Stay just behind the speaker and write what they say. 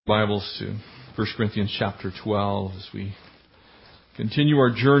Bibles to 1 Corinthians chapter 12 as we continue our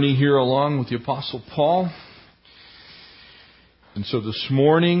journey here along with the Apostle Paul. And so this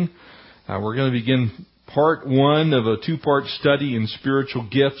morning we're going to begin part one of a two-part study in spiritual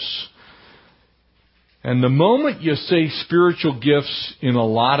gifts. And the moment you say spiritual gifts in a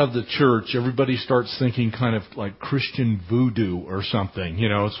lot of the church, everybody starts thinking kind of like Christian voodoo or something. You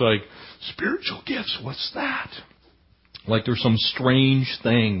know, it's like, spiritual gifts, what's that? Like there's some strange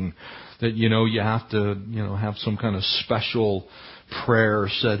thing that, you have to, have some kind of special prayer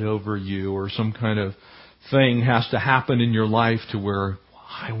said over you, or some kind of thing has to happen in your life to where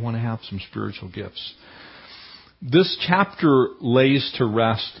I want to have some spiritual gifts. This chapter lays to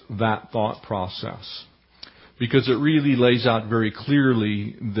rest that thought process, because it really lays out very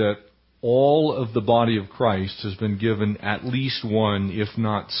clearly that all of the body of Christ has been given at least one, if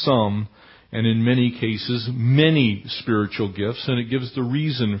not some, and in many cases, many spiritual gifts, and it gives the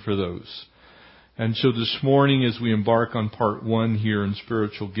reason for those. And so this morning, as we embark on part one here in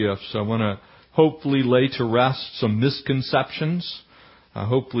spiritual gifts, I want to hopefully lay to rest some misconceptions,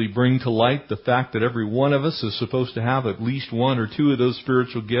 hopefully bring to light the fact that every one of us is supposed to have at least one or two of those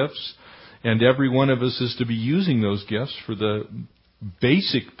spiritual gifts, and every one of us is to be using those gifts for the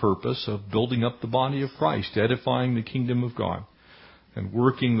basic purpose of building up the body of Christ, edifying the kingdom of God, and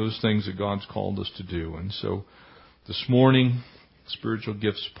working those things that God's called us to do. And so this morning, spiritual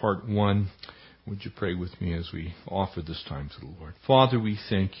gifts part one, would you pray with me as we offer this time to the Lord? Father, we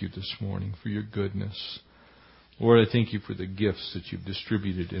thank you this morning for your goodness. Lord, I thank you for the gifts that you've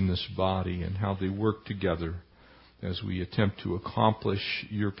distributed in this body and how they work together as we attempt to accomplish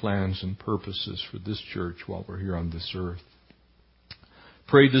your plans and purposes for this church while we're here on this earth.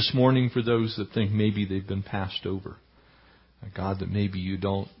 Pray this morning for those that think maybe they've been passed over. God, that maybe you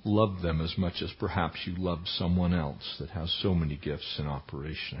don't love them as much as perhaps you love someone else that has so many gifts in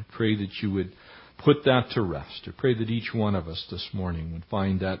operation. I pray that you would put that to rest. I pray that each one of us this morning would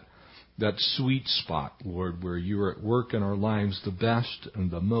find that sweet spot, Lord, where you are at work in our lives the best and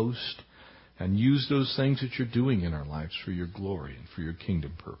the most, and use those things that you're doing in our lives for your glory and for your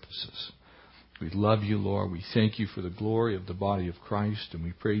kingdom purposes. We love you, Lord. We thank you for the glory of the body of Christ, and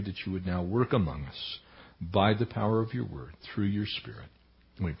we pray that you would now work among us by the power of your word, through your Spirit.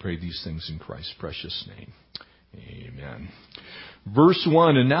 And we pray these things in Christ's precious name. Amen. Verse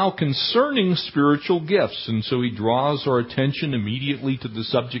 1, and now concerning spiritual gifts. And so he draws our attention immediately to the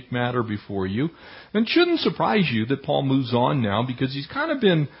subject matter before you. And it shouldn't surprise you that Paul moves on now, because he's kind of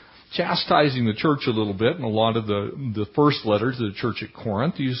been chastising the church a little bit in a lot of the first letter to the church at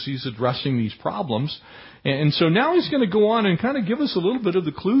Corinth. He's addressing these problems. And so now he's going to go on and kind of give us a little bit of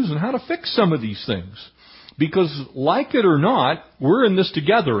the clues on how to fix some of these things. Because like it or not, we're in this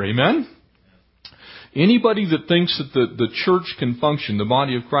together, amen? Anybody that thinks that the church can function, the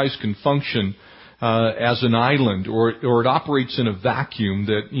body of Christ can function as an island, or it operates in a vacuum,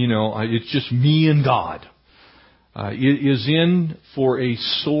 that, it's just me and God, is in for a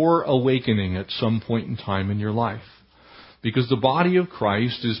sore awakening at some point in time in your life. Because the body of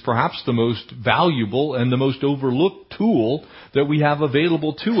Christ is perhaps the most valuable and the most overlooked tool that we have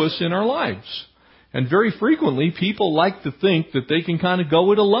available to us in our lives. And very frequently, people like to think that they can kind of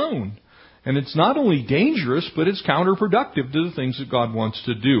go it alone. And it's not only dangerous, but it's counterproductive to the things that God wants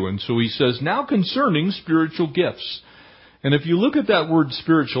to do. And so he says, now concerning spiritual gifts. And if you look at that word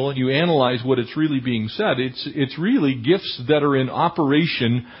spiritual and you analyze what it's really being said, it's really gifts that are in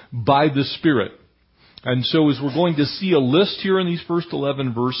operation by the Spirit. And so as we're going to see a list here in these first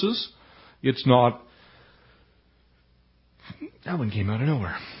 11 verses, it's not... That one came out of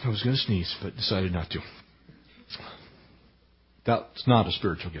nowhere. I was going to sneeze, but decided not to. That's not a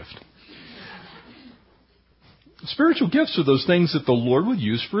spiritual gift. Spiritual gifts are those things that the Lord would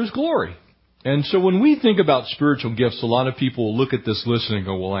use for His glory. And so when we think about spiritual gifts, a lot of people will look at this list and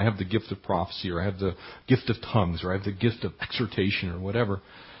go, well, I have the gift of prophecy, or I have the gift of tongues, or I have the gift of exhortation, or whatever.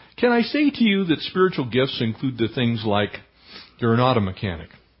 Can I say to you that spiritual gifts include the things like you're an auto mechanic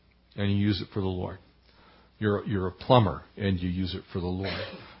and you use it for the Lord. You're a plumber and you use it for the Lord.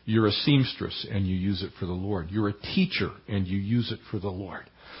 You're a seamstress and you use it for the Lord. You're a teacher and you use it for the Lord.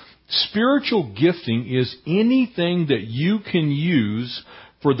 Spiritual gifting is anything that you can use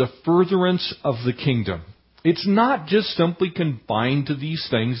for the furtherance of the kingdom. It's not just simply confined to these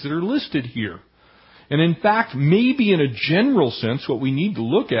things that are listed here. And in fact, maybe in a general sense, what we need to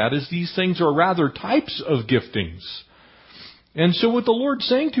look at is these things are rather types of giftings. And so what the Lord's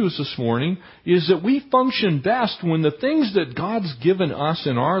saying to us this morning is that we function best when the things that God's given us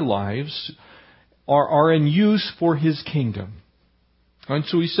in our lives are in use for His kingdom. And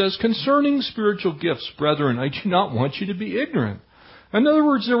so He says, concerning spiritual gifts, brethren, I do not want you to be ignorant. In other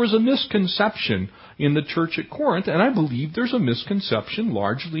words, there was a misconception in the church at Corinth, and I believe there's a misconception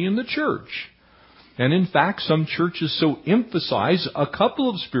largely in the church. And in fact, some churches so emphasize a couple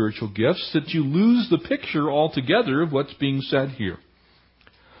of spiritual gifts that you lose the picture altogether of what's being said here.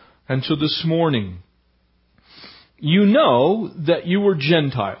 And so this morning, you know that you were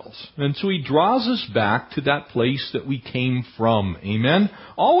Gentiles. And so he draws us back to that place that we came from. Amen?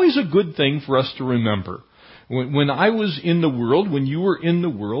 Always a good thing for us to remember. When I was in the world, when you were in the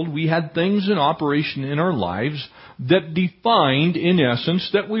world, we had things in operation in our lives that defined, in essence,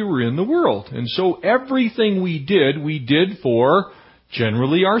 that we were in the world. And so everything we did for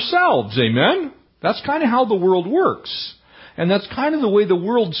generally ourselves. Amen? That's kind of how the world works. And that's kind of the way the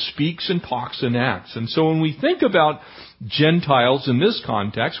world speaks and talks and acts. And so when we think about Gentiles in this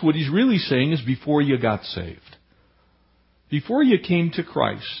context, what he's really saying is before you got saved. Before you came to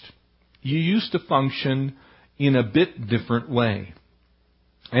Christ, you used to function in a bit different way.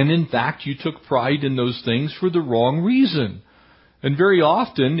 And in fact, you took pride in those things for the wrong reason. And very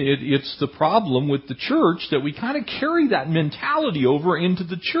often, it's the problem with the church that we kind of carry that mentality over into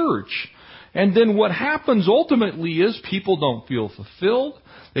the church. And then what happens ultimately is people don't feel fulfilled.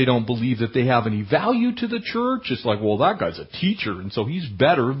 They don't believe that they have any value to the church. It's like, well, that guy's a teacher, and so he's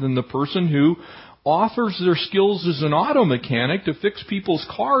better than the person who offers their skills as an auto mechanic to fix people's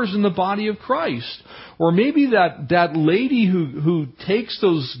cars in the body of Christ. Or maybe that lady who takes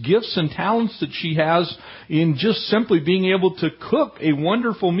those gifts and talents that she has in just simply being able to cook a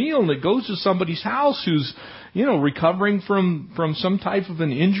wonderful meal and that goes to somebody's house who's, recovering from some type of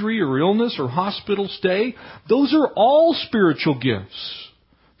an injury or illness or hospital stay. Those are all spiritual gifts.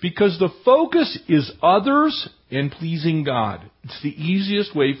 Because the focus is others and pleasing God. It's the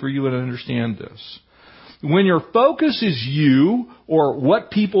easiest way for you to understand this. When your focus is you, or what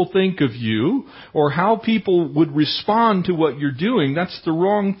people think of you, or how people would respond to what you're doing, that's the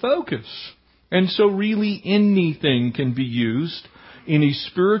wrong focus. And so really anything can be used in a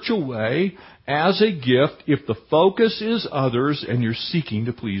spiritual way as a gift if the focus is others and you're seeking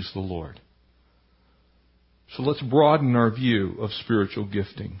to please the Lord. So let's broaden our view of spiritual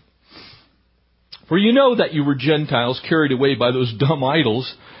gifting. For you know that you were Gentiles carried away by those dumb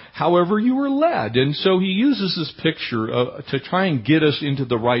idols, however you were led. And so he uses this picture to try and get us into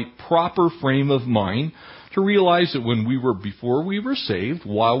the right proper frame of mind to realize that before we were saved,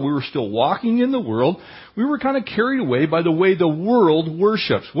 while we were still walking in the world, we were kind of carried away by the way the world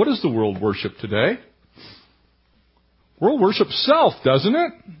worships. What does the world worship today? The world worships self, doesn't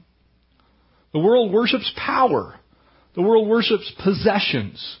it? The world worships power. The world worships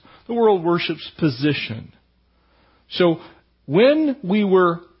possessions. The world worships position. So when we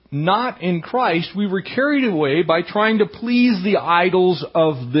were not in Christ, we were carried away by trying to please the idols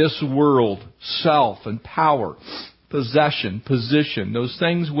of this world. Self and power, possession, position, those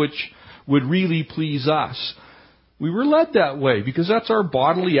things which would really please us. We were led that way because that's our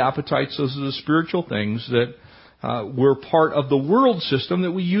bodily appetites. Those are the spiritual things that were part of the world system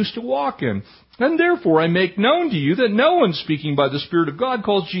that we used to walk in. And therefore I make known to you that no one speaking by the Spirit of God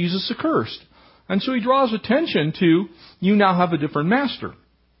calls Jesus accursed. And so he draws attention to, you now have a different master.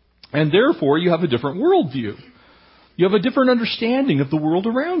 And therefore you have a different worldview. You have a different understanding of the world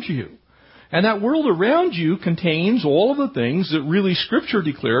around you. And that world around you contains all of the things that really Scripture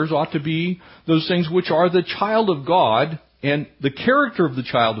declares ought to be those things which are the child of God and the character of the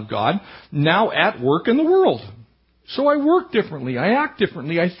child of God now at work in the world. So I work differently, I act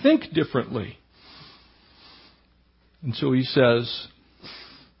differently, I think differently. And so he says,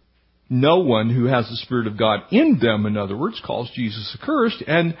 no one who has the Spirit of God in them, in other words, calls Jesus accursed,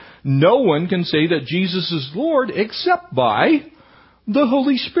 and no one can say that Jesus is Lord except by the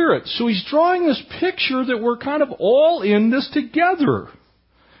Holy Spirit. So he's drawing this picture that we're kind of all in this together.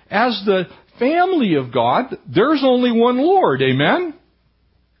 As the family of God, there's only one Lord, amen?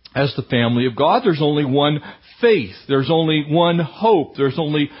 As the family of God, there's only one faith. There's only one hope. There's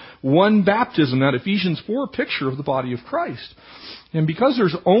only one baptism. That Ephesians 4 picture of the body of Christ. And because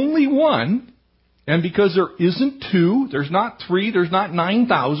there's only one, and because there isn't two, there's not three, there's not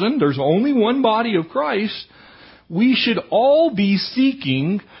 9,000, there's only one body of Christ, we should all be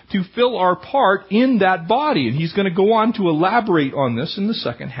seeking to fill our part in that body. And he's going to go on to elaborate on this in the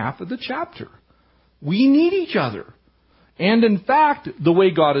second half of the chapter. We need each other. And in fact, the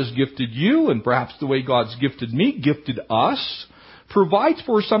way God has gifted you, and perhaps the way God's gifted me, gifted us, provides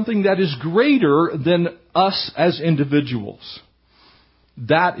for something that is greater than us as individuals.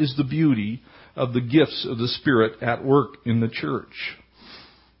 That is the beauty of the gifts of the Spirit at work in the church.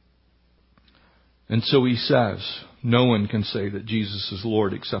 And so he says, no one can say that Jesus is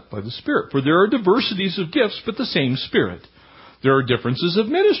Lord except by the Spirit. For there are diversities of gifts, but the same Spirit. There are differences of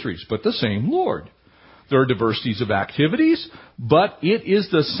ministries, but the same Lord. There are diversities of activities, but it is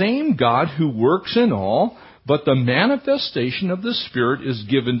the same God who works in all, but the manifestation of the Spirit is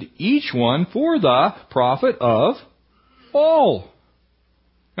given to each one for the profit of all.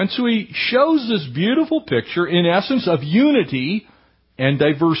 And so he shows this beautiful picture, in essence, of unity and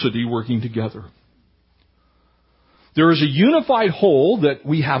diversity working together. There is a unified whole that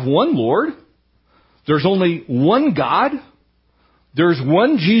we have one Lord. There's only one God. There's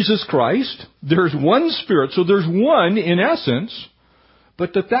one Jesus Christ. There's one Spirit. So there's one in essence.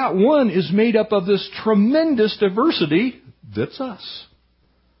 But that one is made up of this tremendous diversity that's us.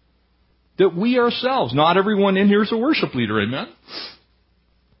 That we ourselves, not everyone in here is a worship leader, amen?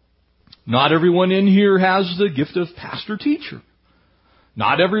 Not everyone in here has the gift of pastor-teacher.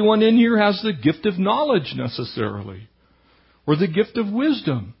 Not everyone in here has the gift of knowledge necessarily, or the gift of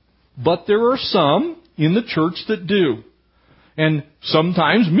wisdom. But there are some in the church that do. And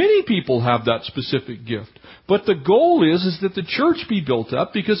sometimes many people have that specific gift. But the goal is that the church be built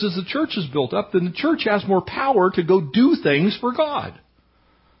up, because as the church is built up, then the church has more power to go do things for God.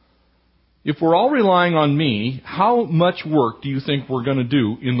 If we're all relying on me, how much work do you think we're going to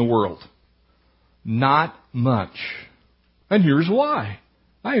do in the world? Not much. And here's why.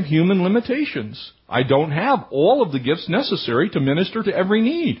 I have human limitations. I don't have all of the gifts necessary to minister to every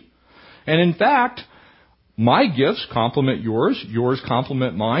need. And in fact, my gifts complement yours. Yours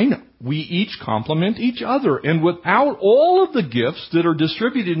complement mine. We each complement each other. And without all of the gifts that are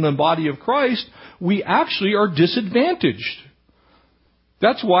distributed in the body of Christ, we actually are disadvantaged.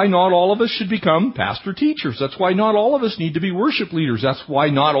 That's why not all of us should become pastor-teachers. That's why not all of us need to be worship leaders. That's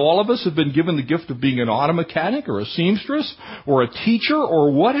why not all of us have been given the gift of being an auto mechanic or a seamstress or a teacher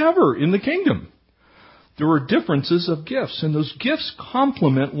or whatever in the kingdom. There are differences of gifts, and those gifts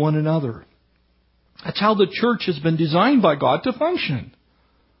complement one another. That's how the church has been designed by God to function.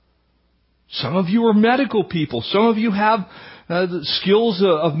 Some of you are medical people. Some of you have the skills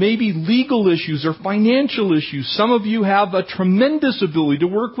of maybe legal issues or financial issues. Some of you have a tremendous ability to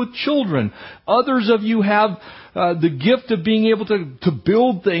work with children. Others of you have the gift of being able to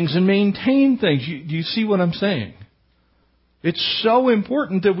build things and maintain things. Do you see what I'm saying? It's so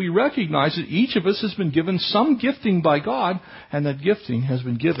important that we recognize that each of us has been given some gifting by God, and that gifting has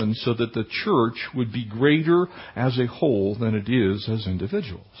been given so that the church would be greater as a whole than it is as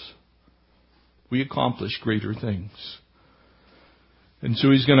individuals. We accomplish greater things. And so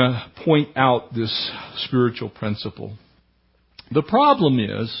he's going to point out this spiritual principle. The problem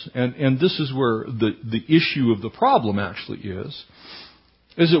is, and this is where the issue of the problem actually is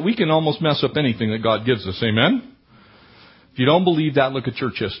that we can almost mess up anything that God gives us. Amen? If you don't believe that, look at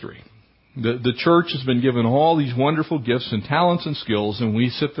church history. The church has been given all these wonderful gifts and talents and skills, and we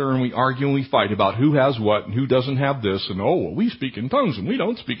sit there and we argue and we fight about who has what and who doesn't have this, and we speak in tongues and we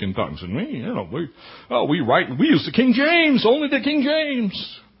don't speak in tongues, and we use the King James, only the King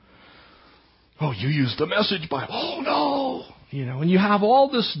James. Oh, you use the Message Bible. Oh no. And you have all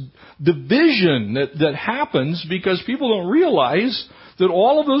this division that happens because people don't realize that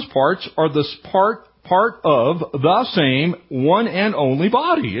all of those parts are this part of the same one and only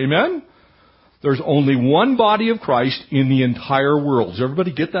body. Amen? There's only one body of Christ in the entire world. Does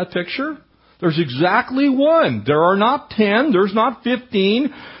everybody get that picture? There's exactly one. There are not 10. There's not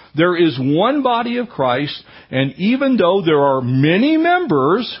 15. There is one body of Christ. And even though there are many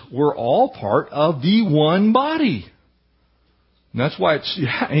members, we're all part of the one body. And that's why it's,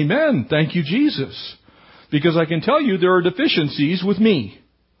 amen. Thank you, Jesus. Because I can tell you there are deficiencies with me.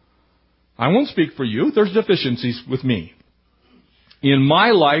 I won't speak for you. There's deficiencies with me. In my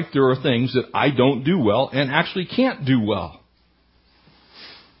life, there are things that I don't do well and actually can't do well.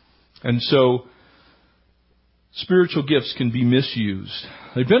 And so, spiritual gifts can be misused.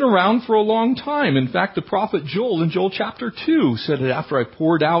 They've been around for a long time. In fact, the prophet Joel in Joel chapter 2 said that after I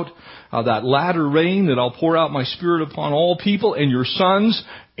poured out that latter rain, that I'll pour out my spirit upon all people, and your sons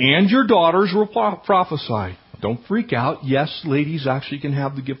and your daughters will prophesy. Don't freak out. Yes, ladies actually can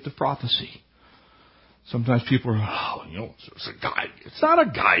have the gift of prophecy. Sometimes people are, it's a guy. It's not a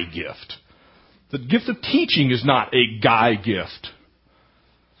guy gift. The gift of teaching is not a guy gift.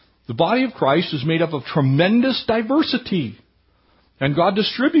 The body of Christ is made up of tremendous diversity. And God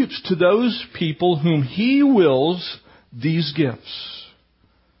distributes to those people whom He wills these gifts.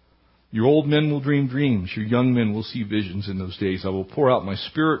 Your old men will dream dreams. Your young men will see visions in those days. I will pour out my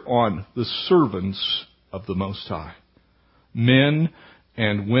Spirit on the servants of the Most High. Men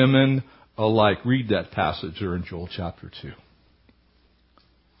and women alike. Read that passage there in Joel chapter 2.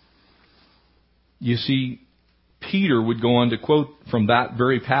 You see, Peter would go on to quote from that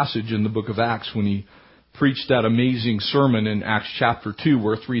very passage in the book of Acts when he preached that amazing sermon in Acts chapter 2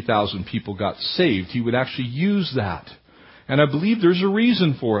 where 3,000 people got saved, he would actually use that. And I believe there's a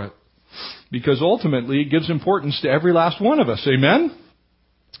reason for it. Because ultimately it gives importance to every last one of us. Amen?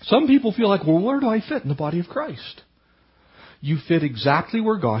 Some people feel like, well, where do I fit in the body of Christ? You fit exactly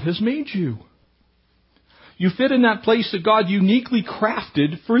where God has made you. You fit in that place that God uniquely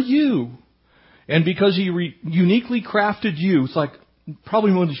crafted for you. And because He uniquely crafted you, it's like,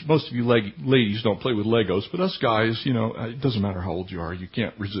 probably most of you ladies don't play with Legos, but us guys, it doesn't matter how old you are, you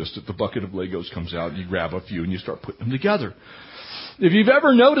can't resist it. The bucket of Legos comes out, and you grab a few and you start putting them together. If you've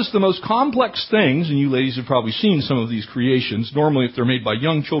ever noticed the most complex things, and you ladies have probably seen some of these creations, normally if they're made by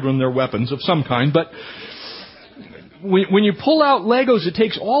young children, they're weapons of some kind, but when you pull out Legos, it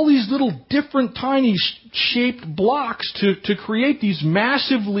takes all these little different tiny shaped blocks to create these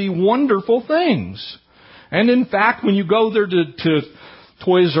massively wonderful things. And in fact, when you go there to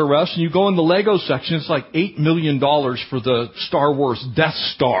Toys R Us and you go in the Lego section, it's like $8 million for the Star Wars Death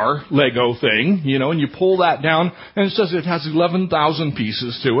Star Lego thing, and you pull that down and it says it has 11,000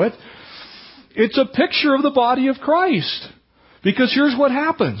 pieces to it. It's a picture of the body of Christ. Because here's what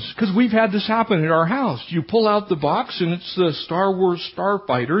happens. Because we've had this happen at our house. You pull out the box and it's the Star Wars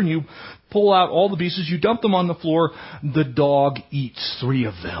Starfighter and you pull out all the pieces, you dump them on the floor. The dog eats 3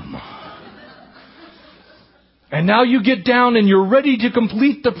 of them. And now you get down and you're ready to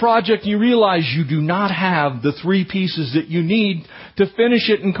complete the project and you realize you do not have the 3 pieces that you need to finish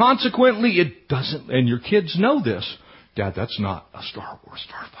it. And consequently, it doesn't, and your kids know this. Dad, that's not a Star Wars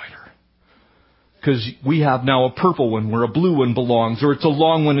Starfighter. Because we have now a purple one where a blue one belongs, or it's a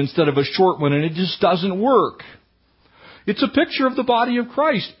long one instead of a short one, and it just doesn't work. It's a picture of the body of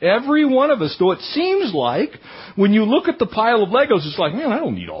Christ. Every one of us, though it seems like, when you look at the pile of Legos, it's like, man, I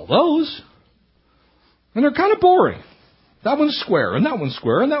don't need all those. And they're kind of boring. That one's square, and that one's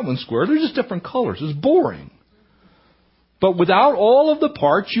square, and that one's square. They're just different colors. It's boring. But without all of the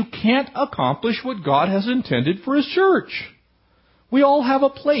parts, you can't accomplish what God has intended for His church. We all have a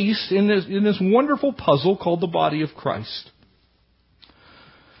place in this wonderful puzzle called the body of Christ.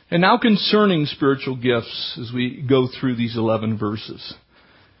 And now concerning spiritual gifts, as we go through these 11 verses,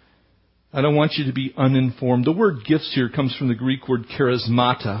 I don't want you to be uninformed. The word gifts here comes from the Greek word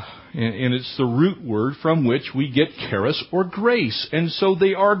charismata, and it's the root word from which we get charis or grace. And so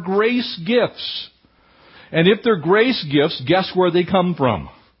they are grace gifts. And if they're grace gifts, guess where they come from?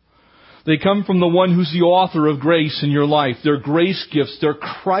 They come from the one who's the author of grace in your life. They're grace gifts. They're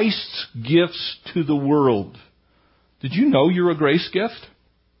Christ's gifts to the world. Did you know you're a grace gift?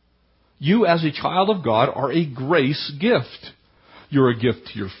 You, as a child of God, are a grace gift. You're a gift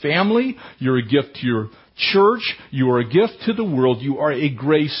to your family. You're a gift to your church. You are a gift to the world. You are a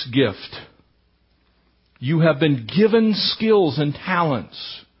grace gift. You have been given skills and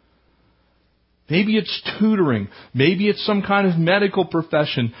talents. Maybe it's tutoring. Maybe it's some kind of medical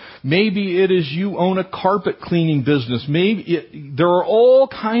profession. Maybe it is you own a carpet cleaning business. There are all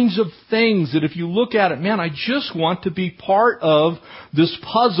kinds of things that if you look at it, man, I just want to be part of this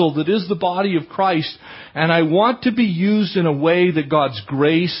puzzle that is the body of Christ. And I want to be used in a way that God's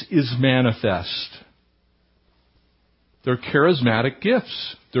grace is manifest. They're charismatic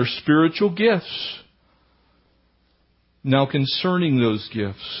gifts. They're spiritual gifts. Now concerning those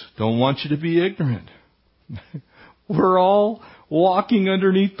gifts, don't want you to be ignorant. We're all walking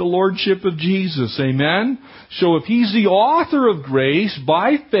underneath the lordship of Jesus. Amen? So if He's the author of grace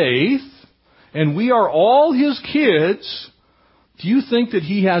by faith, and we are all His kids, do you think that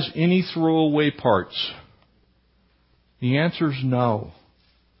He has any throwaway parts? The answer is no.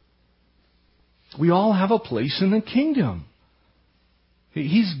 We all have a place in the kingdom.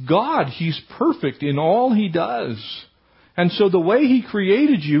 He's God. He's perfect in all He does. And so the way He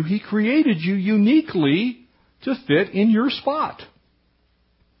created you uniquely to fit in your spot.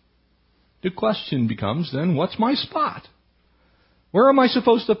 The question becomes then, what's my spot? Where am I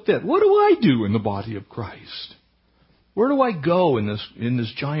supposed to fit? What do I do in the body of Christ? Where do I go in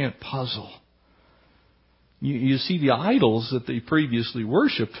this giant puzzle? You see, the idols that they previously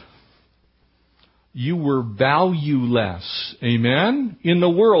worshipped, you were valueless. Amen? In the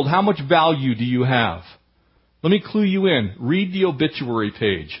world, how much value do you have? Let me clue you in. Read the obituary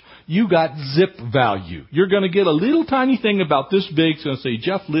page. You got zip value. You're going to get a little tiny thing about this big. It's going to say,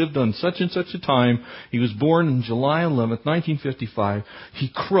 Jeff lived on such and such a time. He was born on July 11th, 1955.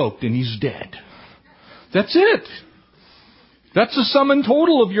 He croaked and he's dead. That's it. That's the sum and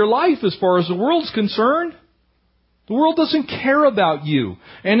total of your life as far as the world's concerned. The world doesn't care about you.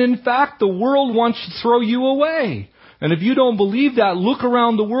 And in fact, the world wants to throw you away. And if you don't believe that, look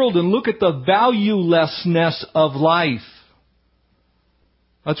around the world and look at the valuelessness of life.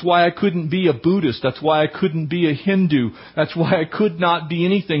 That's why I couldn't be a Buddhist. That's why I couldn't be a Hindu. That's why I could not be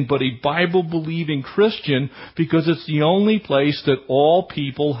anything but a Bible-believing Christian, because it's the only place that all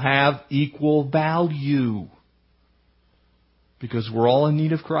people have equal value. Because we're all in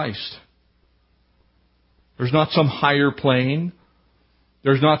need of Christ. There's not some higher plane.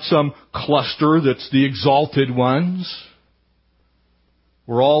 There's not some cluster that's the exalted ones.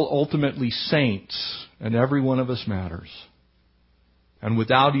 We're all ultimately saints, and every one of us matters. And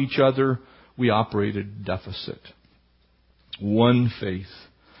without each other, we operate at deficit. One faith,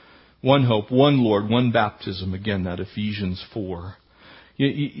 one hope, one Lord, one baptism. Again, that Ephesians 4.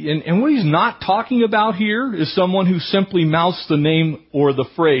 And what he's not talking about here is someone who simply mouths the name or the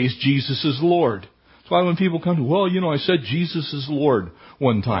phrase, Jesus is Lord. That's why when people come to, I said Jesus is Lord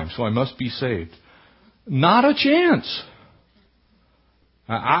one time, so I must be saved. Not a chance.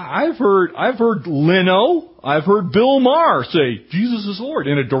 I've heard Leno, I've heard Bill Maher say, Jesus is Lord,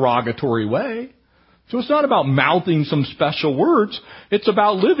 in a derogatory way. So it's not about mouthing some special words. It's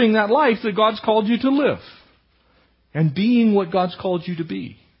about living that life that God's called you to live. And being what God's called you to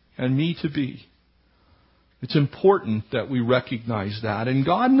be, and me to be. It's important that we recognize that. And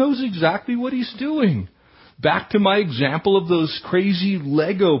God knows exactly what He's doing. Back to my example of those crazy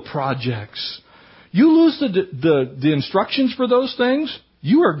Lego projects. You lose the instructions for those things,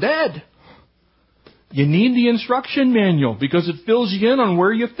 you are dead. You need the instruction manual because it fills you in on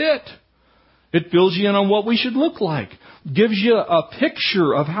where you fit. It fills you in on what we should look like. Gives you a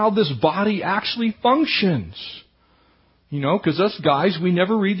picture of how this body actually functions. Because us guys, we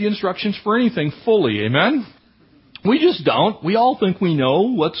never read the instructions for anything fully. Amen? We just don't. We all think we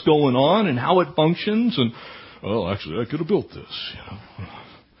know what's going on and how it functions. And, actually, I could have built this.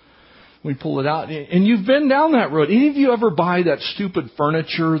 We pull it out. And you've been down that road. Any of you ever buy that stupid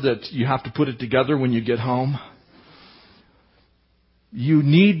furniture that you have to put it together when you get home? You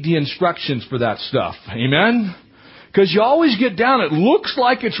need the instructions for that stuff. Amen? Because you always get down, it looks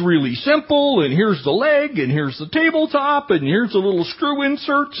like it's really simple, and here's the leg, and here's the tabletop, and here's the little screw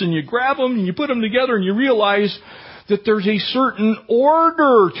inserts, and you grab them, and you put them together, and you realize that there's a certain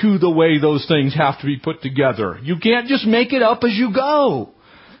order to the way those things have to be put together. You can't just make it up as you go.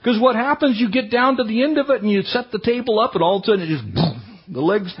 Because what happens, you get down to the end of it, and you set the table up, and all of a sudden, it just, boom, the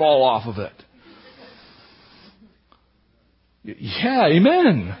legs fall off of it. Yeah,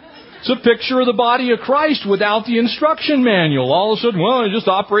 amen. It's a picture of the body of Christ without the instruction manual. All of a sudden, I'm just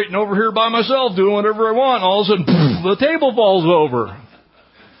operating over here by myself, doing whatever I want. All of a sudden, the table falls over.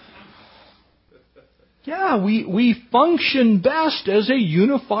 Yeah, we function best as a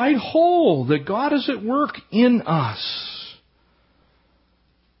unified whole, that God is at work in us.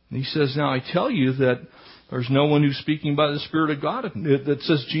 And He says, now I tell you that there's no one who's speaking by the Spirit of God that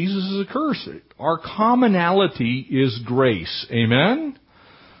says Jesus is a curse. Our commonality is grace. Amen?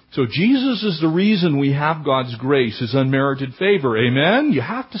 So Jesus is the reason we have God's grace, His unmerited favor. Amen? You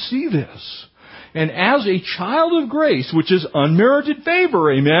have to see this. And as a child of grace, which is unmerited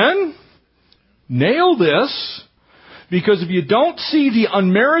favor, amen? Nail this. Because if you don't see the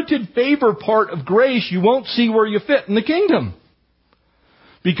unmerited favor part of grace, you won't see where you fit in the kingdom.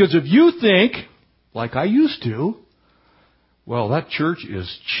 Because if you think, like I used to, well, that church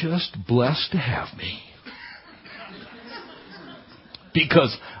is just blessed to have me.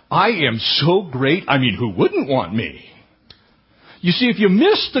 Because I am so great. I mean, who wouldn't want me? You see, if you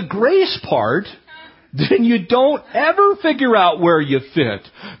miss the grace part, then you don't ever figure out where you fit.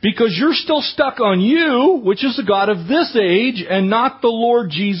 Because you're still stuck on you, which is the God of this age, and not the Lord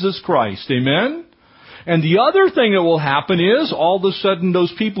Jesus Christ. Amen? And the other thing that will happen is, all of a sudden,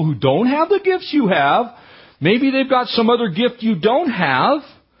 those people who don't have the gifts you have, maybe they've got some other gift you don't have,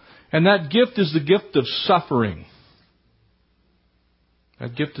 and that gift is the gift of suffering.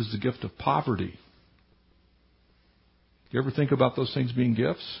 That gift is the gift of poverty. You ever think about those things being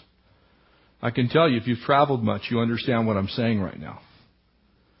gifts? I can tell you, if you've traveled much, you understand what I'm saying right now.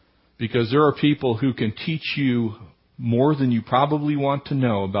 Because there are people who can teach you more than you probably want to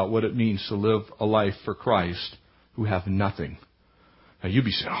know about what it means to live a life for Christ who have nothing. Now you'd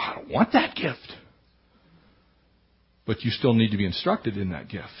be saying, I don't want that gift. But you still need to be instructed in that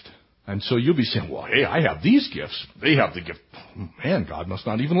gift. And so you'll be saying, well, hey, I have these gifts. They have the gift. Man, God must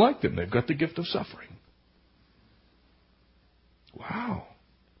not even like them. They've got the gift of suffering. Wow.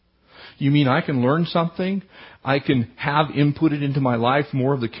 You mean I can learn something? I can have inputted into my life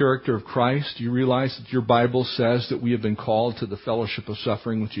more of the character of Christ? Do you realize that your Bible says that we have been called to the fellowship of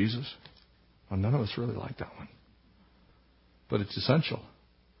suffering with Jesus? Well, none of us really like that one. But it's essential.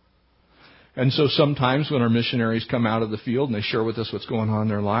 And so sometimes when our missionaries come out of the field and they share with us what's going on in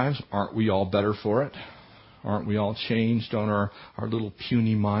their lives, aren't we all better for it? Aren't we all changed? Don't our little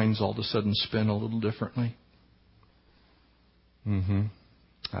puny minds all of a sudden spin a little differently?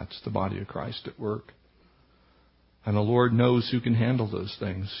 That's the body of Christ at work. And the Lord knows who can handle those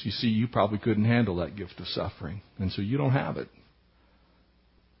things. You see, you probably couldn't handle that gift of suffering, and so you don't have it.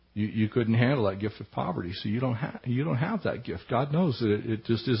 You couldn't handle that gift of poverty, so you don't have that gift. God knows that it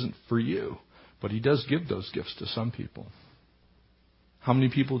just isn't for you, but He does give those gifts to some people. How many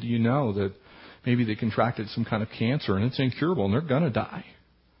people do you know that maybe they contracted some kind of cancer and it's incurable and they're going to die,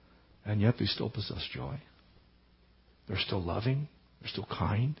 and yet they still possess joy? They're still loving. They're still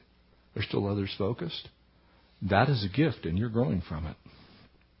kind. They're still others focused. That is a gift, and you're growing from it.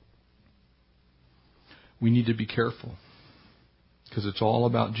 We need to be careful, because it's all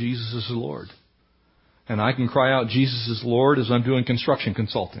about Jesus as Lord. And I can cry out Jesus is Lord as I'm doing construction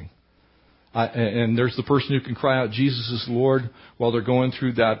consulting. And there's the person who can cry out Jesus is Lord while they're going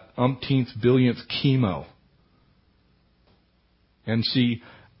through that umpteenth billionth chemo. And see,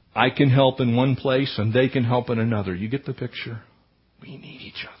 I can help in one place and they can help in another. You get the picture? We need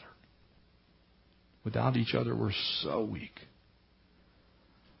each other. Without each other, we're so weak.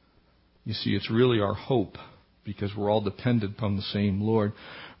 You see, it's really our hope, because we're all dependent upon the same Lord.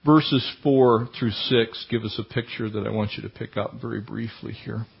 Verses 4 through 6 give us a picture that I want you to pick up very briefly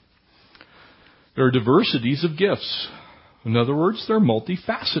here. There are diversities of gifts. In other words, they're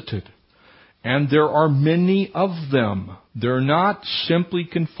multifaceted. And there are many of them. They're not simply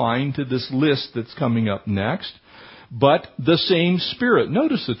confined to this list that's coming up next, but the same Spirit.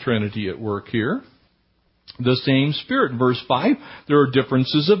 Notice the Trinity at work here. The same Spirit. Verse 5, there are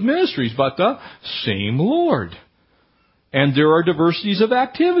differences of ministries, but the same Lord. And there are diversities of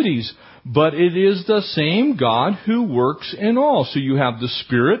activities, but it is the same God who works in all. So you have the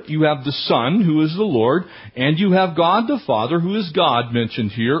Spirit, you have the Son, who is the Lord, and you have God the Father, who is God,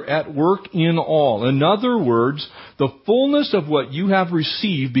 mentioned here, at work in all. In other words, the fullness of what you have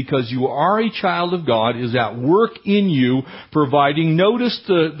received because you are a child of God is at work in you, providing, notice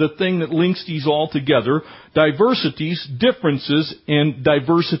the thing that links these all together, diversities, differences, and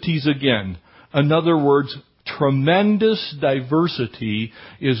diversities again. In other words, tremendous diversity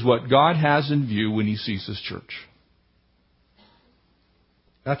is what God has in view when He sees His church.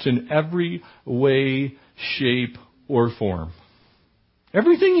 That's in every way, shape, or form.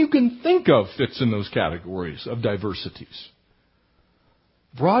 Everything you can think of fits in those categories of diversities.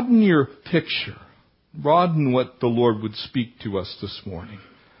 Broaden your picture. Broaden what the Lord would speak to us this morning.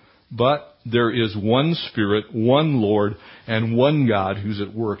 But there is one Spirit, one Lord, and one God who's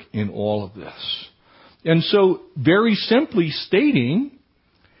at work in all of this. And so, very simply stating,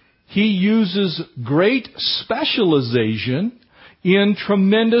 He uses great specialization in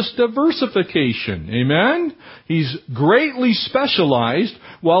tremendous diversification. Amen? He's greatly specialized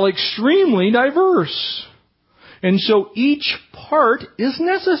while extremely diverse. And so each part is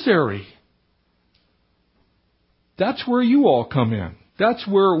necessary. That's where you all come in. That's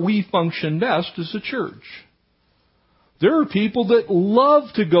where we function best as a church. There are people that love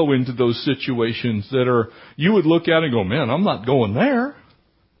to go into those situations that are, you would look at and go, man, I'm not going there.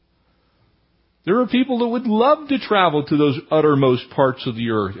 There are people that would love to travel to those uttermost parts of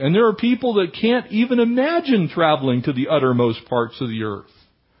the earth. And there are people that can't even imagine traveling to the uttermost parts of the earth.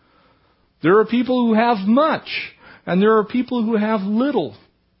 There are people who have much, and there are people who have little.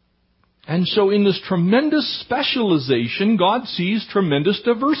 And so in this tremendous specialization, God sees tremendous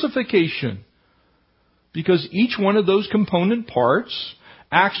diversification. Because each one of those component parts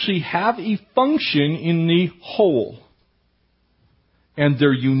actually have a function in the whole. And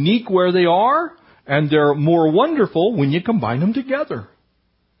they're unique where they are, and they're more wonderful when you combine them together.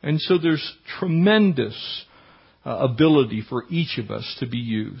 And so there's tremendous ability for each of us to be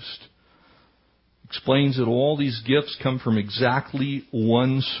used. Explains that all these gifts come from exactly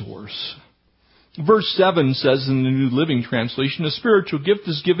one source. Verse 7 says in the New Living Translation, a spiritual gift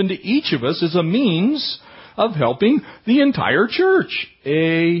is given to each of us as a means of helping the entire church.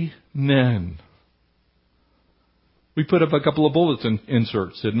 Amen. We put up a couple of bulletin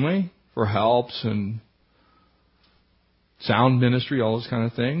inserts, didn't we? For helps and sound ministry, all those kind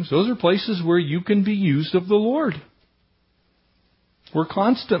of things. Those are places where you can be used of the Lord. We're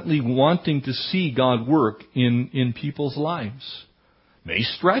constantly wanting to see God work in people's lives. May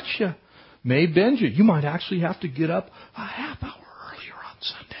stretch you. May bend you. You might actually have to get up a half hour earlier on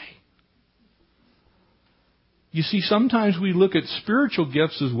Sunday. You see, sometimes we look at spiritual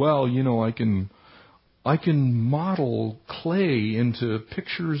gifts as well. You know, I can model clay into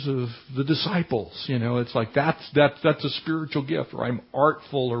pictures of the disciples. You know, it's like that's a spiritual gift, or I'm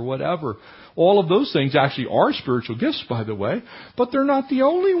artful or whatever. All of those things actually are spiritual gifts, by the way, but they're not the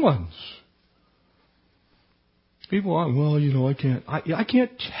only ones. People are, well, I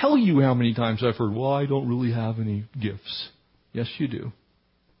can't tell you how many times I've heard, well, I don't really have any gifts. Yes, you do.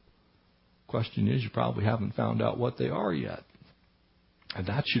 Question is, you probably haven't found out what they are yet. And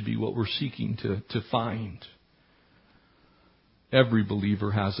that should be what we're seeking to find. Every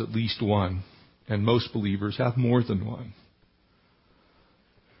believer has at least one, and most believers have more than one.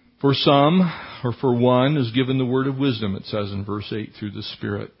 For some, or for one, is given the word of wisdom, it says in verse 8, through the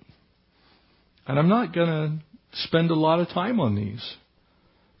Spirit. And I'm not going to spend a lot of time on these,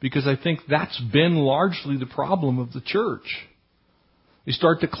 because I think that's been largely the problem of the church. They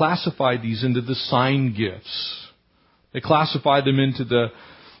start to classify these into the sign gifts. They classify them into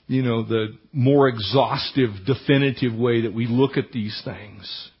the more exhaustive, definitive way that we look at these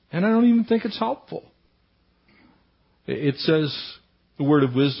things. And I don't even think it's helpful. It says the word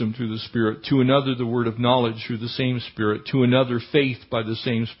of wisdom through the Spirit, to another the word of knowledge through the same Spirit, to another faith by the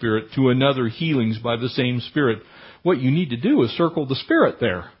same Spirit, to another healings by the same Spirit. What you need to do is circle the Spirit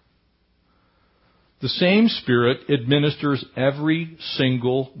there. The same Spirit administers every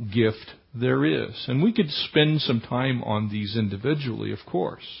single gift there is. And we could spend some time on these individually, of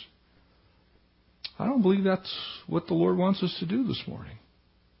course. I don't believe that's what the Lord wants us to do this morning.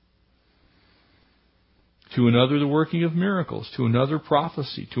 To another, the working of miracles. To another,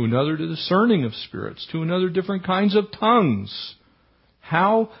 prophecy. To another, the discerning of spirits. To another, different kinds of tongues.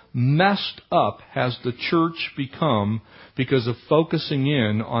 How messed up has the church become because of focusing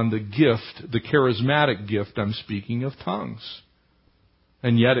in on the gift, the charismatic gift I'm speaking of, tongues.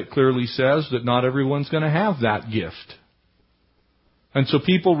 And yet it clearly says that not everyone's going to have that gift. And so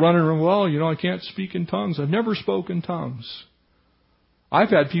people running around, well, I can't speak in tongues. I've never spoken tongues. I've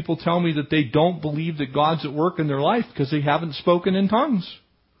had people tell me that they don't believe that God's at work in their life because they haven't spoken in tongues.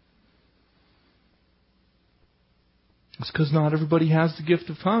 It's because not everybody has the gift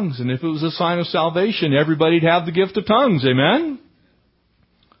of tongues. And if it was a sign of salvation, everybody'd have the gift of tongues. Amen?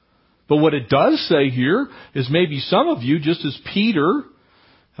 But what it does say here is maybe some of you, just as Peter,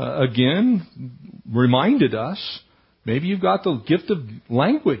 again, reminded us, maybe you've got the gift of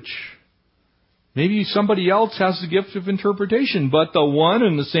language. Maybe somebody else has the gift of interpretation. But the one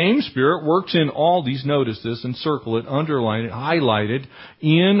and the same Spirit works in all these, notice this, and circle it, underline it, highlight it,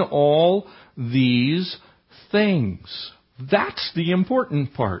 in all these things. That's the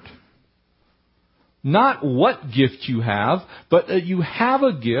important part. Not what gift you have, but that you have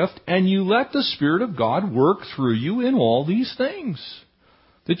a gift and you let the Spirit of God work through you in all these things.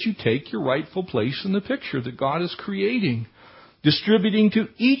 That you take your rightful place in the picture that God is creating, distributing to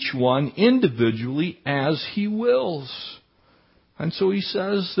each one individually as He wills. And so He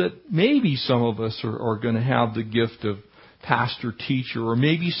says that maybe some of us are going to have the gift of pastor, teacher, or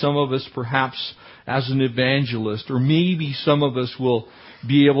maybe some of us perhaps as an evangelist, or maybe some of us will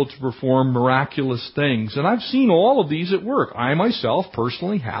be able to perform miraculous things. And I've seen all of these at work. I myself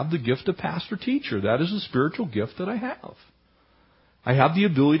personally have the gift of pastor, teacher. That is a spiritual gift that I have. I have the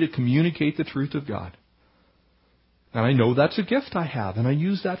ability to communicate the truth of God. And I know that's a gift I have, and I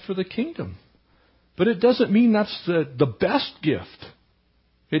use that for the kingdom. But it doesn't mean that's the best gift.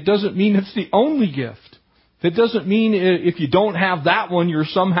 It doesn't mean it's the only gift. It doesn't mean if you don't have that one, you're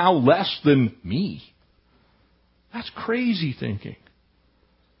somehow less than me. That's crazy thinking.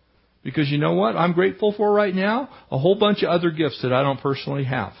 Because you know what I'm grateful for right now? A whole bunch of other gifts that I don't personally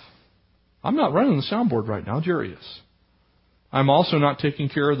have. I'm not running the soundboard right now. Jerry is. I'm also not taking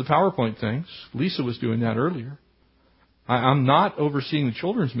care of the PowerPoint things. Lisa was doing that earlier. I'm not overseeing the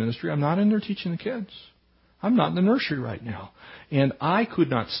children's ministry. I'm not in there teaching the kids. I'm not in the nursery right now. And I could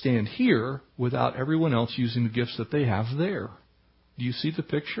not stand here without everyone else using the gifts that they have there. Do you see the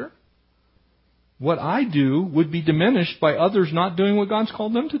picture? What I do would be diminished by others not doing what God's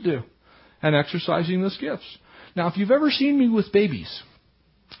called them to do and exercising those gifts. Now, if you've ever seen me with babies,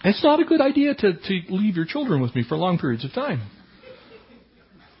 it's not a good idea to leave your children with me for long periods of time.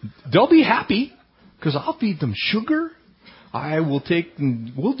 They'll be happy because I'll feed them sugar.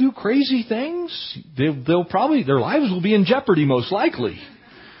 We'll do crazy things. They'll probably, their lives will be in jeopardy most likely.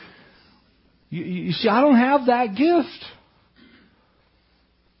 You see, I don't have that gift.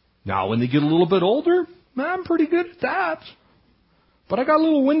 Now, when they get a little bit older, I'm pretty good at that. But I got a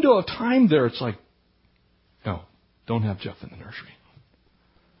little window of time there. It's like, no, don't have Jeff in the nursery.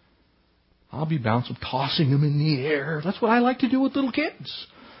 I'll be bouncing, tossing them in the air. That's what I like to do with little kids.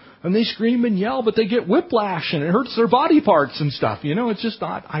 And they scream and yell, but they get whiplash and it hurts their body parts and stuff. It's just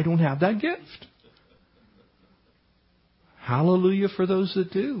not, I don't have that gift. Hallelujah for those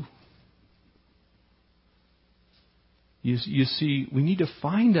that do. You see, we need to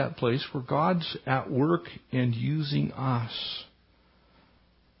find that place where God's at work and using us.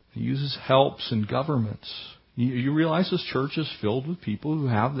 He uses helps and governments. You realize this church is filled with people who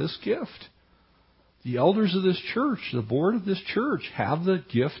have this gift. The elders of this church, the board of this church, have the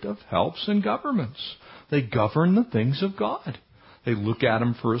gift of helps and governments. They govern the things of God. They look at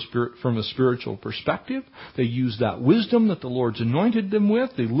them from a spiritual perspective. They use that wisdom that the Lord's anointed them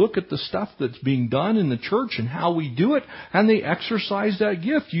with. They look at the stuff that's being done in the church and how we do it, and they exercise that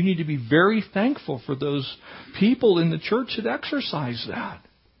gift. You need to be very thankful for those people in the church that exercise that.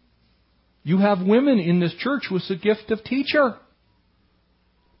 You have women in this church with the gift of teacher.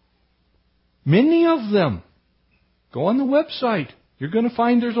 Many of them. Go on the website. You're going to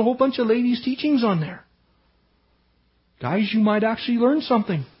find there's a whole bunch of ladies' teachings on there. Guys, you might actually learn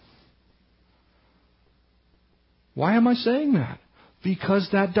something. Why am I saying that? Because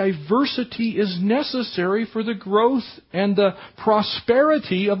that diversity is necessary for the growth and the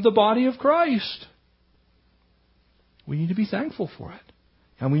prosperity of the body of Christ. We need to be thankful for it.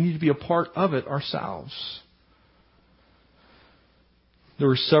 And we need to be a part of it ourselves. There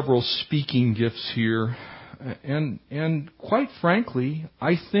are several speaking gifts here. And quite frankly,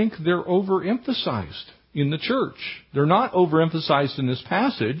 I think they're overemphasized in the church. They're not overemphasized in this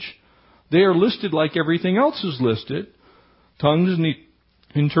passage. They are listed like everything else is listed. Tongues and the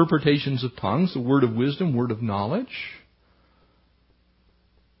interpretations of tongues, the word of wisdom, word of knowledge.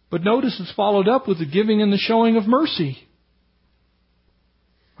 But notice it's followed up with the giving and the showing of mercy.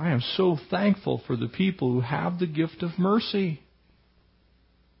 I am so thankful for the people who have the gift of mercy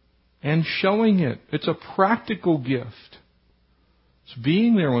and showing it. It's a practical gift. It's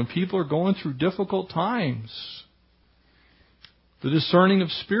being there when people are going through difficult times. The discerning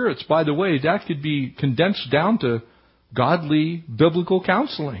of spirits, by the way, that could be condensed down to godly biblical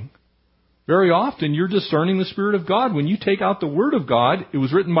counseling. Very often you're discerning the Spirit of God. When you take out the Word of God, it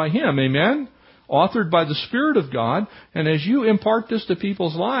was written by Him, amen? Authored by the Spirit of God. And as you impart this to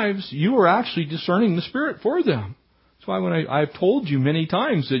people's lives, you are actually discerning the Spirit for them. That's why when I've told you many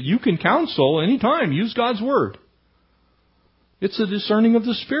times that you can counsel anytime. Use God's Word. It's a discerning of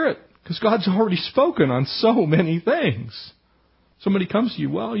the Spirit. Because God's already spoken on so many things. Somebody comes to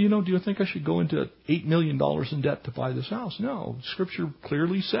you, well, do you think I should go into $8 million in debt to buy this house? No. Scripture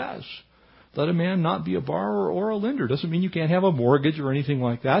clearly says, let a man not be a borrower or a lender. Doesn't mean you can't have a mortgage or anything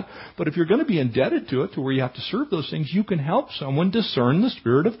like that. But if you're going to be indebted to it, to where you have to serve those things, you can help someone discern the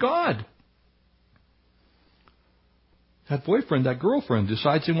Spirit of God. That boyfriend, that girlfriend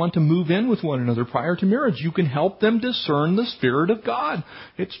decides they want to move in with one another prior to marriage. You can help them discern the Spirit of God.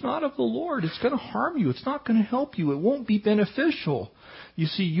 It's not of the Lord. It's going to harm you. It's not going to help you. It won't be beneficial. You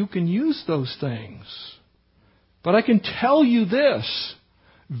see, you can use those things. But I can tell you this.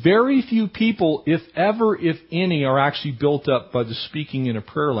 Very few people, if ever, if any, are actually built up by the speaking in a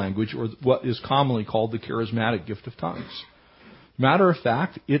prayer language, or what is commonly called the charismatic gift of tongues. Matter of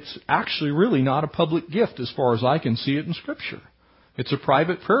fact, it's actually really not a public gift as far as I can see it in Scripture. It's a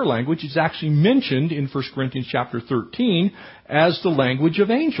private prayer language. It's actually mentioned in 1 Corinthians chapter 13 as the language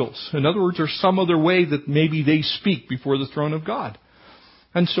of angels. In other words, there's some other way that maybe they speak before the throne of God.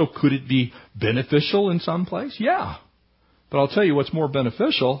 And so could it be beneficial in some place? Yeah. But I'll tell you what's more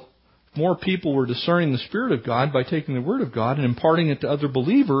beneficial. More people were discerning the Spirit of God by taking the Word of God and imparting it to other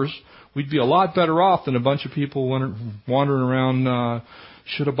believers. We'd be a lot better off than a bunch of people wandering around,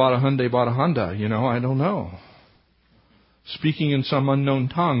 should have bought a Hyundai, bought a Honda. I don't know. Speaking in some unknown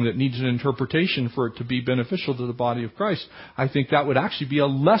tongue that needs an interpretation for it to be beneficial to the body of Christ. I think that would actually be a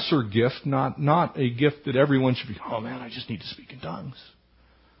lesser gift, not a gift that everyone should be, oh man, I just need to speak in tongues.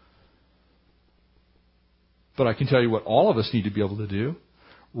 But I can tell you what all of us need to be able to do.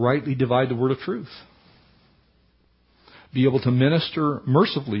 Rightly divide the word of truth. Be able to minister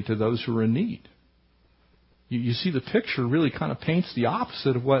mercifully to those who are in need. You see, the picture really kind of paints the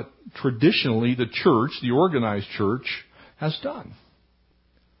opposite of what traditionally the church, the organized church, has done.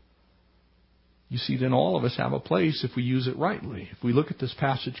 You see, then all of us have a place if we use it rightly, if we look at this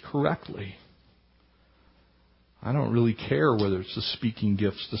passage correctly. I don't really care whether it's the speaking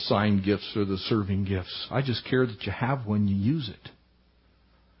gifts, the sign gifts, or the serving gifts. I just care that you have one, you use it.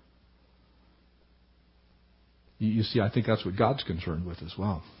 You see, I think that's what God's concerned with as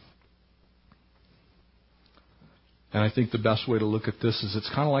well. And I think the best way to look at this is it's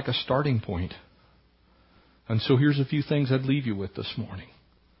kind of like a starting point. And so here's a few things I'd leave you with this morning.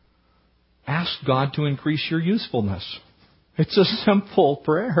 Ask God to increase your usefulness. It's a simple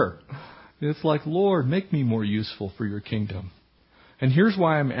prayer. It's like, Lord, make me more useful for your kingdom. And here's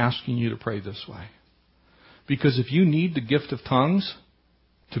why I'm asking you to pray this way. Because if you need the gift of tongues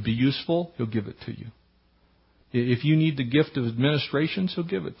to be useful, He'll give it to you. If you need the gift of administration, He'll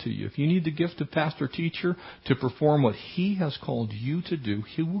give it to you. If you need the gift of pastor-teacher to perform what He has called you to do,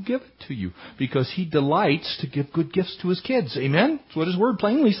 He will give it to you. Because He delights to give good gifts to His kids. Amen? That's what His Word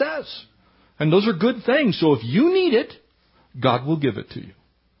plainly says. And those are good things. So if you need it, God will give it to you.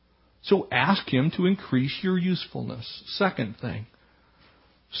 So ask Him to increase your usefulness. Second thing,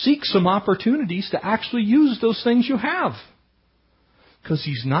 seek some opportunities to actually use those things you have. Because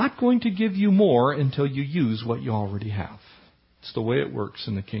He's not going to give you more until you use what you already have. It's the way it works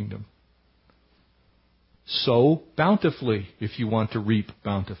in the kingdom. Sow bountifully if you want to reap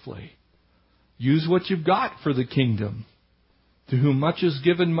bountifully. Use what you've got for the kingdom. To whom much is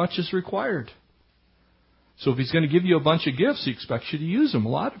given, much is required. So if He's going to give you a bunch of gifts, He expects you to use them. A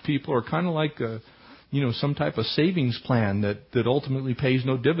lot of people are kind of like some type of savings plan that ultimately pays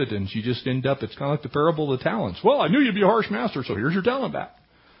no dividends. You just end up, it's kind of like the parable of the talents. Well, I knew you'd be a harsh master, so here's your talent back.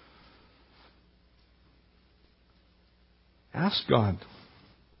 Ask God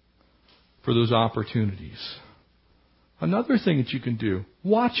for those opportunities. Another thing that you can do,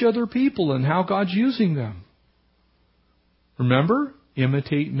 watch other people and how God's using them. Remember,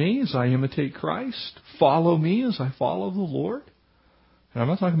 imitate me as I imitate Christ. Follow me as I follow the Lord. And I'm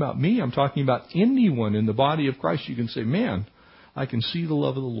not talking about me. I'm talking about anyone in the body of Christ. You can say, man, I can see the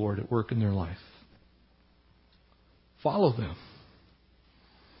love of the Lord at work in their life. Follow them.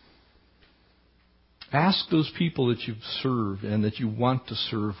 Ask those people that you've served and that you want to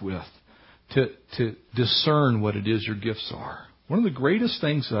serve with to discern what it is your gifts are. One of the greatest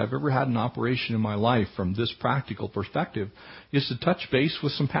things that I've ever had in operation in my life from this practical perspective is to touch base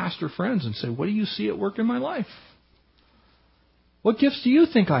with some pastor friends and say, what do you see at work in my life? What gifts do you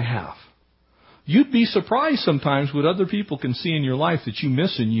think I have? You'd be surprised sometimes what other people can see in your life that you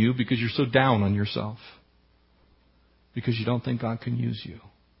miss in you because you're so down on yourself. Because you don't think God can use you.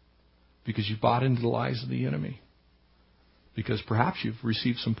 Because you bought into the lies of the enemy. Because perhaps you've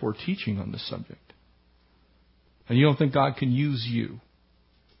received some poor teaching on this subject. And you don't think God can use you.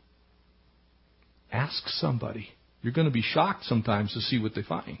 Ask somebody. You're going to be shocked sometimes to see what they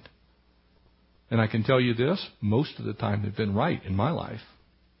find. And I can tell you this, most of the time they've been right in my life.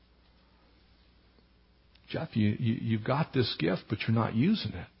 Jeff, you've got this gift, but you're not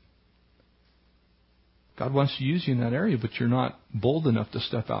using it. God wants to use you in that area, but you're not bold enough to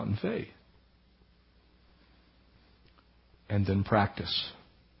step out in faith. And then practice.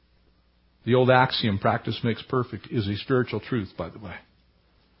 The old axiom, practice makes perfect, is a spiritual truth, by the way.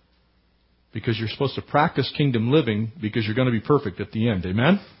 Because you're supposed to practice kingdom living because you're going to be perfect at the end.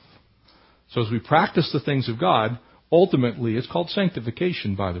 Amen? So as we practice the things of God, ultimately, it's called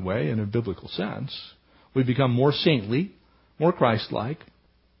sanctification, by the way, in a biblical sense. We become more saintly, more Christ-like,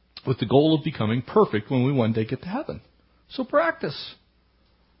 with the goal of becoming perfect when we one day get to heaven. So practice.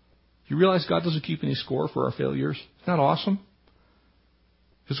 You realize God doesn't keep any score for our failures? Isn't that awesome?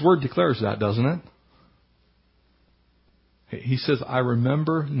 His Word declares that, doesn't it? He says, I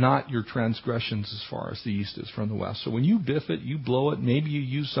remember not your transgressions as far as the east is from the west. So when you biff it, you blow it, maybe you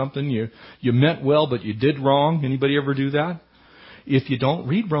use something you meant well, but you did wrong. Anybody ever do that? If you don't,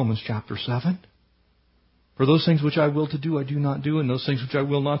 read Romans chapter 7. For those things which I will to do, I do not do. And those things which I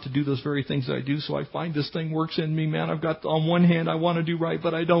will not to do, those very things I do. So I find this thing works in me, man. I've got, on one hand, I want to do right,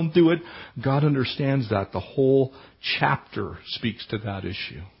 but I don't do it. God understands that. The whole chapter speaks to that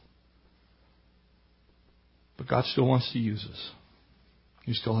issue. But God still wants to use us.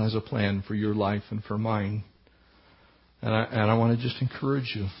 He still has a plan for your life and for mine. And I want to just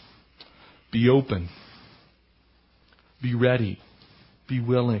encourage you. Be open. Be ready. Be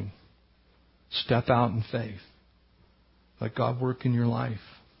willing. Step out in faith. Let God work in your life.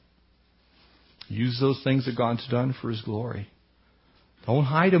 Use those things that God's done for His glory. Don't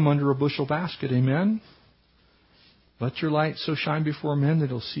hide them under a bushel basket. Amen? Let your light so shine before men that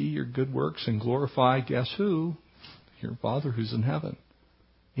He'll see your good works and glorify, guess who? Your Father who's in heaven.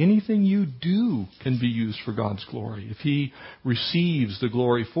 Anything you do can be used for God's glory. If He receives the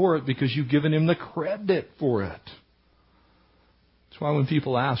glory for it because you've given Him the credit for it. That's why when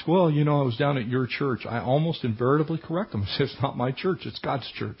people ask, well, I was down at your church, I almost invariably correct them. I say, it's not my church, it's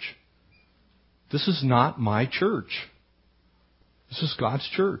God's church. This is not my church. This is God's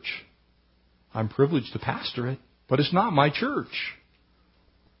church. I'm privileged to pastor it. But it's not my church.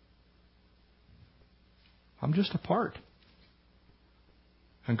 I'm just a part.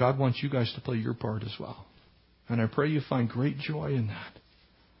 And God wants you guys to play your part as well. And I pray you find great joy in that.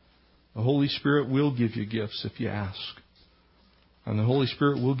 The Holy Spirit will give you gifts if you ask. And the Holy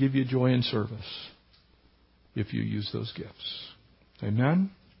Spirit will give you joy in service if you use those gifts.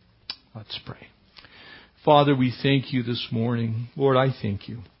 Amen? Let's pray. Father, we thank you this morning. Lord, I thank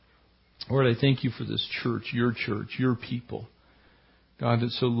you Lord, I thank you for this church, your people. God,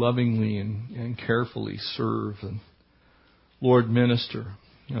 that so lovingly and carefully serve and, Lord, minister.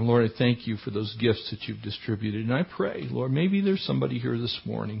 And Lord, I thank you for those gifts that you've distributed. And I pray, Lord, maybe there's somebody here this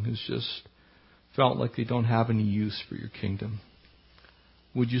morning who's just felt like they don't have any use for your kingdom.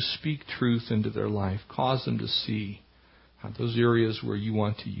 Would you speak truth into their life? Cause them to see those areas where you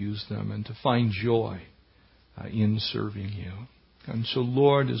want to use them and to find joy in serving you. And so,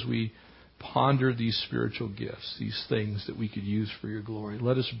 Lord, as we ponder these spiritual gifts, these things that we could use for your glory,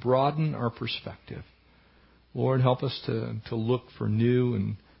 let us broaden our perspective. Lord, help us to look for new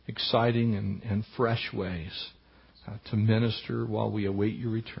and exciting and fresh ways to minister while we await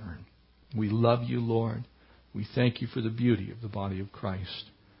your return. We love you, Lord. We thank you for the beauty of the body of Christ.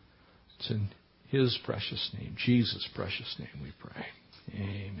 It's in his precious name, Jesus' precious name, we pray.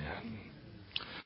 Amen.